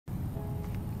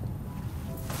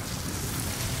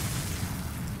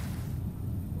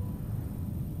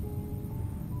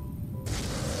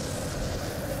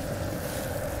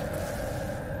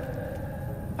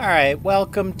Alright,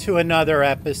 welcome to another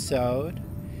episode.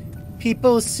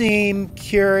 People seem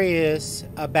curious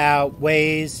about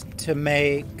ways to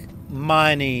make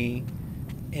money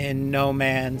in No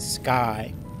Man's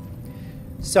Sky.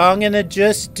 So I'm going to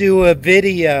just do a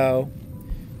video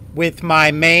with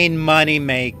my main money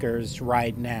makers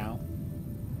right now.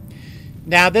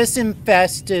 Now this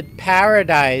infested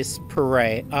paradise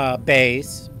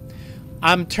base,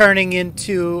 I'm turning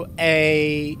into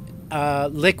a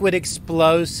liquid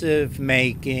explosive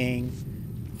making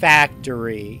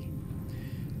factory.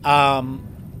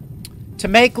 To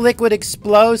make liquid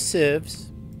explosives,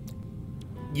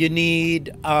 you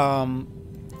need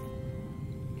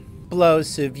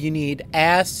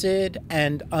acid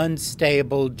and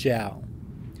unstable gel.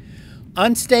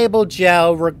 Unstable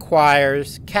gel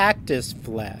requires cactus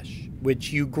flesh,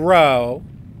 which you grow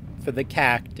for the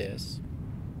cactus.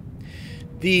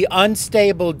 The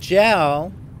unstable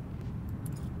gel,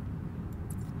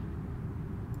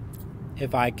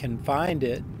 if I can find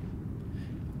it,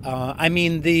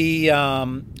 the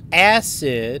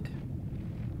acid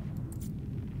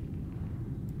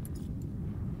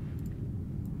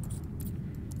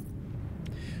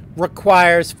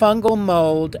requires fungal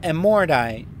mold and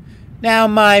mordite. Now,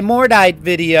 my mordite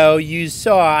video, you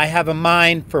saw I have a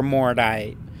mine for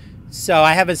mordite, so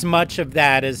I have as much of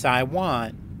that as I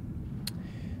want.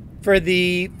 For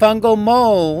the fungal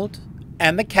mold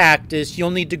and the cactus, you'll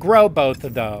need to grow both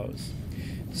of those.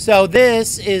 So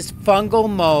this is fungal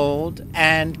mold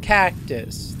and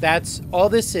cactus. That's all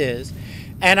this is.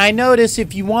 And I notice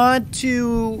if you want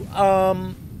to,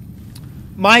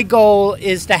 my goal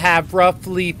is to have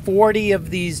roughly 40 of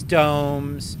these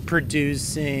domes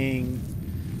producing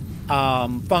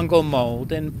fungal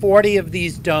mold and 40 of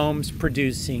these domes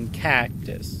producing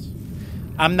cactus.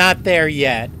 I'm not there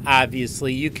yet,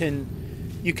 obviously. You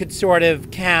could sort of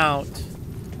count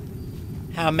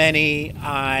how many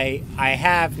I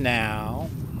have now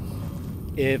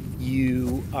if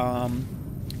you want.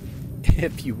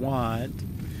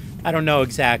 I don't know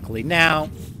exactly. Now,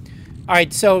 all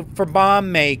right, so for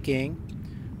bomb making,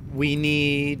 we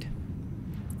need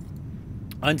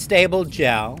unstable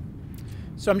gel.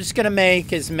 So I'm just going to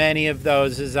make as many of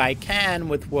those as I can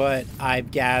with what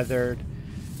I've gathered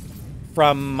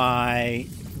from my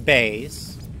base.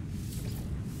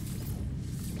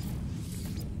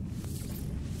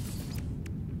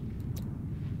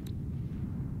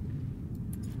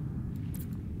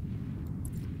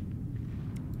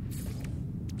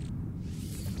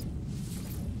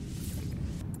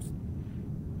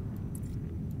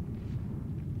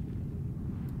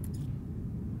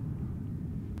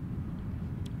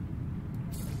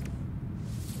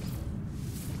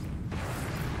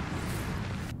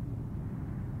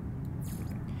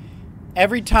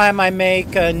 Every time I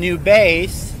make a new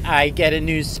base, I get a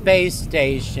new space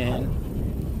station.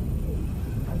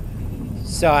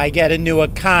 So I get a new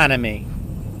economy.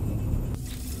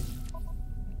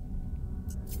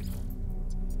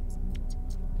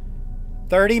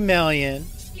 $30 million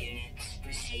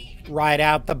right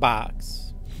out the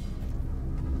box.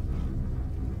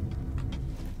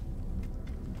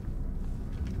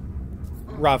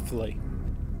 Roughly.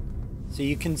 So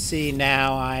you can see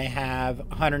now I have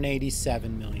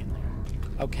 187 million there.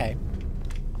 Okay.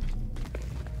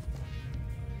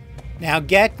 Now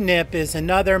Geknip is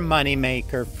another money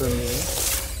maker for me.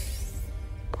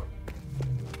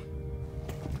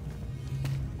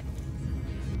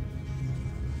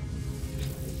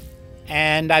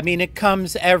 And I mean, it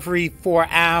comes every 4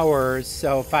 hours,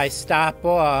 so if I stop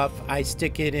off, I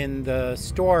stick it in the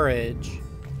storage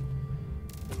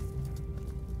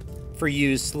for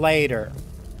use later.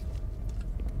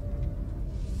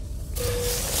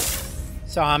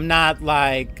 So I'm not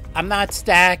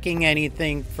stacking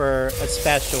anything for a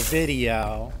special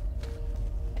video.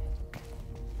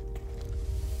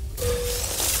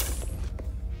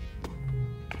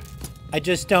 I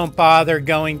just don't bother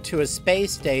going to a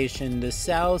space station to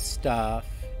sell stuff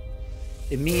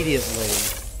immediately.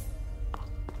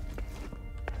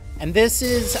 And this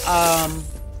is,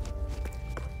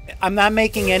 I'm not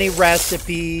making any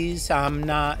recipes. I'm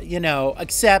not,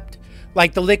 except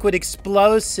like the liquid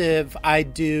explosive, I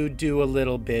do a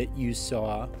little bit, you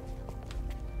saw.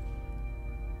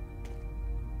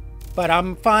 But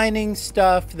I'm finding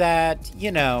stuff that,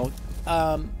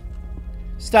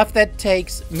 stuff that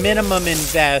takes minimum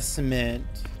investment,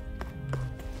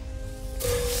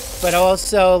 but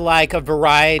also like a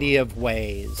variety of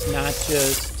ways,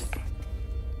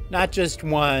 not just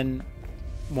one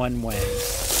way.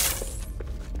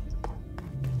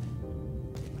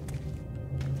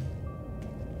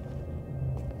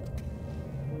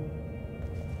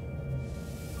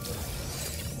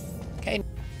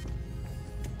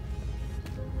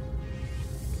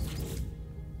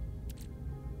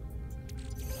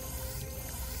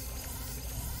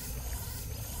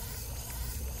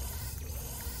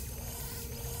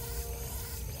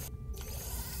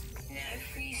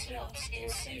 Not in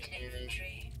suit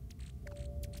inventory.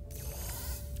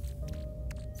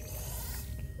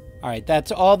 Alright,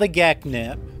 that's all the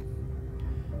Geknip.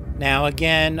 Now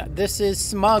again, this is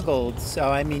smuggled, so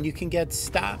I mean you can get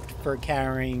stopped for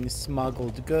carrying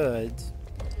smuggled goods.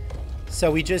 So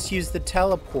we just use the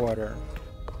teleporter.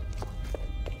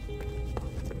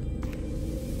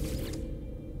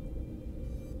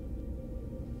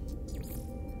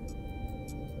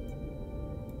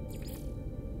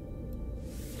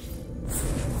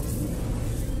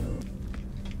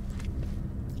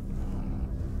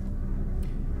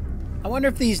 I wonder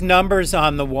if these numbers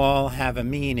on the wall have a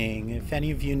meaning. If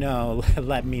any of you know,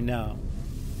 let me know.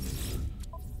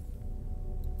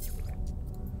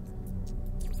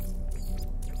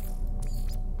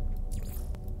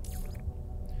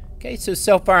 Okay,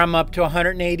 so far I'm up to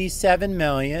 187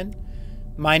 million.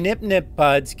 My Nip Nip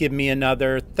Buds give me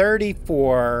another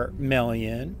 34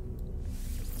 million.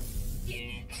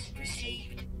 Units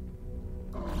received.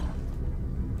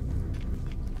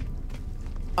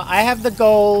 I have the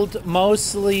gold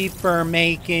mostly for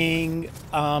making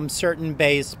certain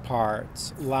base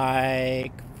parts.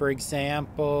 Like, for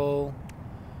example,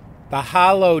 the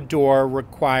hollow door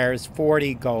requires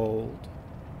 40 gold.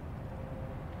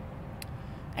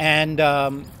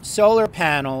 And solar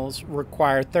panels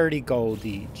require 30 gold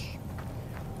each.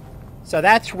 So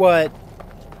that's what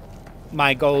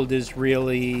my gold is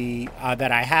really,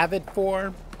 that I have it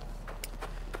for.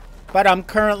 But I'm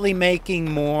currently making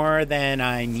more than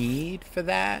I need for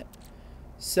that.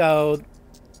 So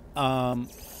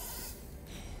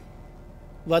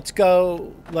let's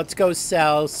go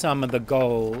sell some of the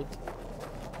gold,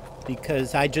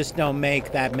 because I just don't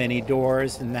make that many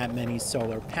doors and that many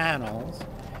solar panels.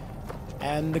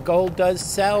 And the gold does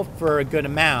sell for a good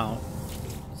amount.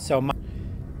 So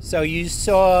you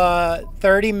saw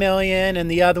 30 million and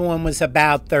the other one was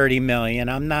about 30 million.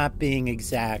 I'm not being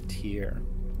exact here.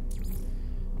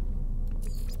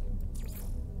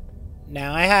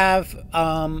 Now I have,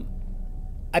 I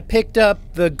picked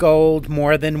up the gold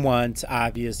more than once,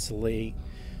 obviously.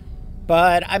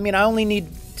 But, I mean, I only need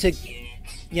to,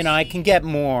 you know, I can get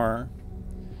more.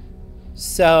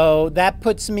 So that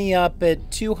puts me up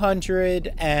at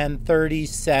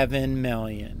 237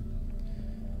 million.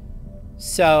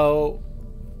 So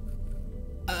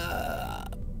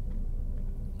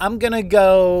I'm gonna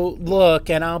go look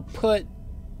and I'll put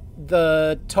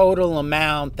the total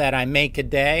amount that I make a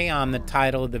day on the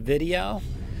title of the video.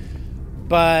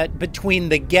 But between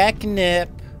the Geknip,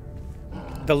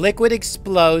 the liquid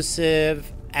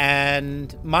explosive,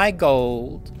 and my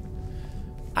gold,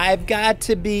 I've got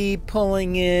to be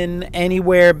pulling in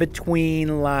anywhere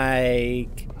between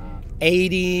like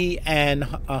 80 and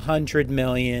 100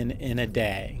 million in a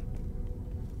day.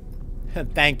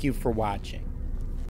 Thank you for watching.